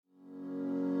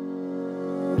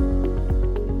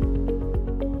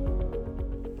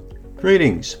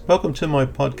Greetings, welcome to my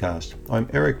podcast. I'm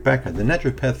Eric Backer, the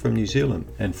naturopath from New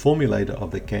Zealand and formulator of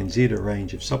the Candida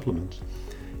range of supplements.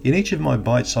 In each of my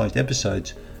bite-sized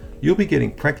episodes, you'll be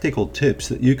getting practical tips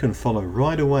that you can follow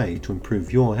right away to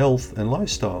improve your health and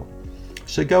lifestyle.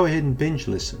 So go ahead and binge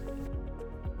listen.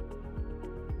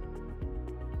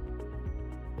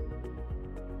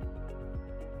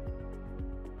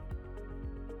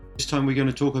 This time we're going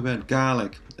to talk about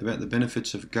garlic, about the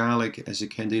benefits of garlic as a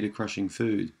candida crushing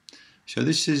food. So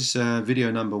this is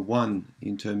video number 1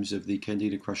 in terms of the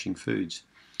candida crushing foods.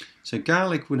 So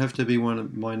garlic would have to be one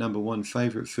of my number 1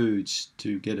 favorite foods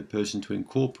to get a person to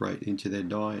incorporate into their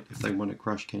diet if they want to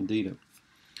crush candida.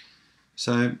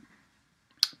 So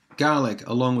garlic,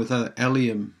 along with other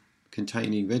allium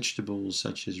containing vegetables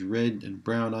such as red and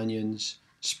brown onions,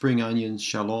 spring onions,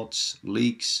 shallots,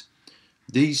 leeks,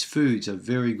 these foods are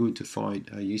very good to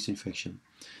fight yeast infection.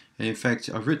 And in fact,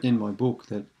 I've written in my book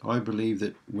that I believe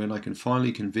that when I can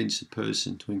finally convince a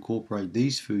person to incorporate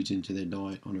these foods into their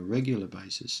diet on a regular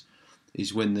basis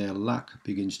is when their luck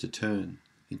begins to turn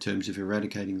in terms of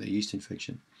eradicating their yeast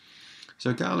infection.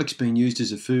 So garlic's been used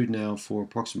as a food now for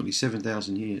approximately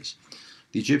 7,000 years.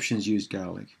 The Egyptians used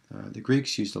garlic. The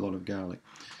Greeks used a lot of garlic.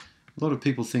 A lot of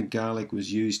people think garlic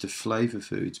was used to flavor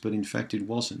foods, but in fact it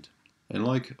wasn't. And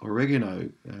like oregano,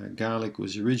 garlic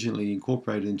was originally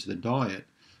incorporated into the diet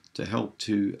to help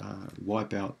to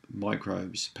wipe out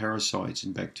microbes, parasites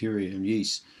and bacteria and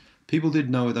yeast. People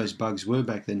didn't know what those bugs were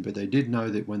back then, but they did know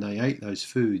that when they ate those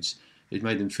foods, it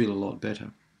made them feel a lot better.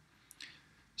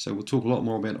 So we'll talk a lot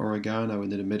more about oregano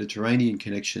and then a Mediterranean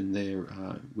connection there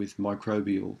with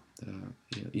microbial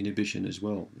inhibition as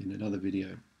well in another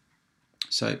video.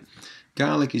 So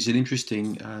garlic is an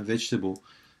interesting vegetable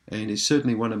and is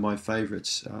certainly one of my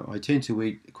favorites. I tend to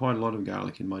eat quite a lot of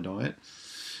garlic in my diet.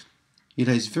 It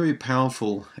has very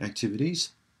powerful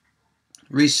activities.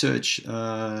 Research,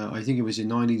 I think it was in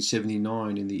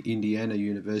 1979 in the Indiana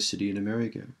University in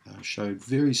America, showed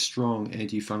very strong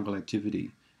antifungal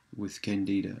activity with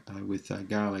candida, with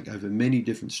garlic, over many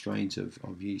different strains of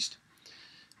yeast.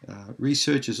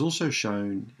 Research has also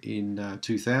shown in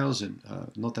 2000,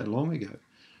 not that long ago,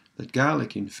 that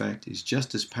garlic, in fact, is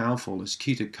just as powerful as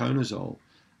ketoconazole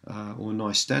or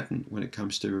nystatin when it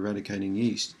comes to eradicating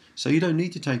yeast. So you don't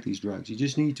need to take these drugs. You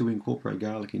just need to incorporate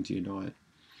garlic into your diet.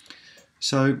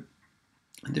 So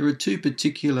there are 2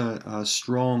 particular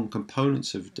strong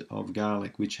components of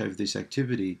garlic which have this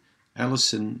activity,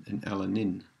 allicin and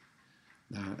alanine.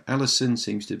 Allicin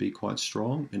seems to be quite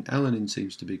strong and alanine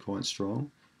seems to be quite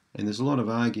strong, and there's a lot of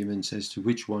arguments as to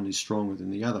which one is stronger than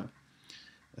the other.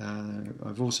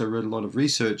 I've also read a lot of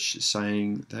research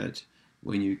saying that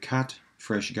when you cut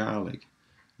fresh garlic,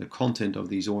 the content of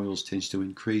these oils tends to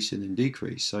increase and then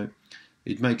decrease. So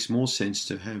it makes more sense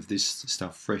to have this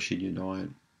stuff fresh in your diet.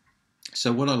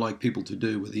 So what I like people to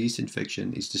do with yeast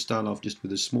infection is to start off just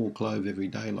with a small clove every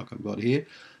day like I've got here.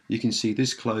 You can see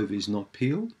this clove is not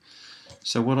peeled.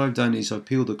 So what I've done is I've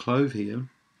peeled the clove here.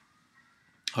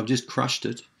 I've just crushed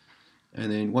it.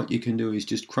 And then what you can do is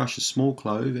just crush a small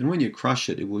clove. And when you crush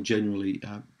it, it will generally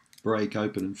break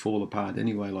open and fall apart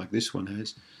anyway, like this one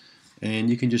has.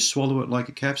 And you can just swallow it like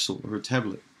a capsule or a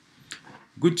tablet.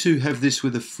 Good to have this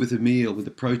with a meal, with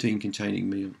a protein-containing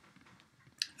meal.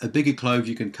 A bigger clove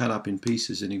you can cut up in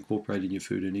pieces and incorporate in your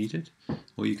food and eat it.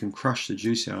 Or you can crush the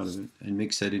juice out of it and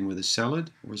mix that in with a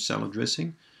salad or a salad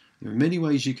dressing. There are many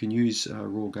ways you can use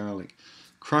raw garlic.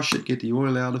 Crush it, get the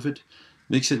oil out of it,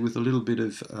 mix it with a little bit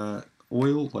of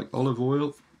oil, like olive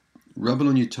oil, rub it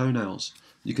on your toenails.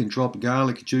 You can drop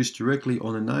garlic juice directly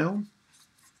on a nail.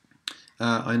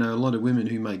 I know a lot of women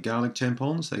who make garlic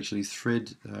tampons. They actually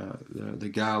thread the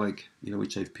garlic,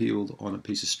 which they've peeled, on a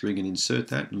piece of string and insert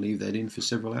that and leave that in for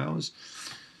several hours.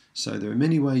 So there are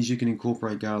many ways you can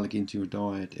incorporate garlic into your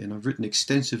diet, and I've written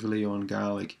extensively on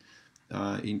garlic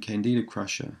in Candida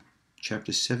Crusher,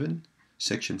 Chapter 7,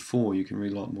 Section 4. You can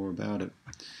read a lot more about it.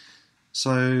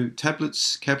 So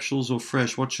tablets, capsules, or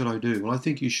fresh, what should I do? Well, I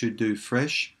think you should do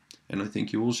fresh, and I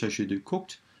think you also should do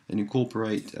cooked, and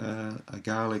incorporate a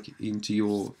garlic into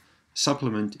your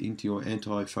supplement, into your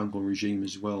antifungal regime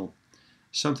as well.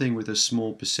 Something with a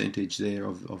small percentage there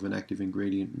of an active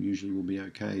ingredient usually will be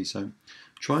okay. So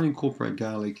try and incorporate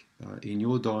garlic in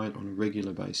your diet on a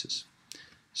regular basis.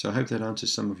 So I hope that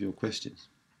answers some of your questions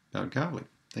about garlic.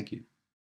 Thank you.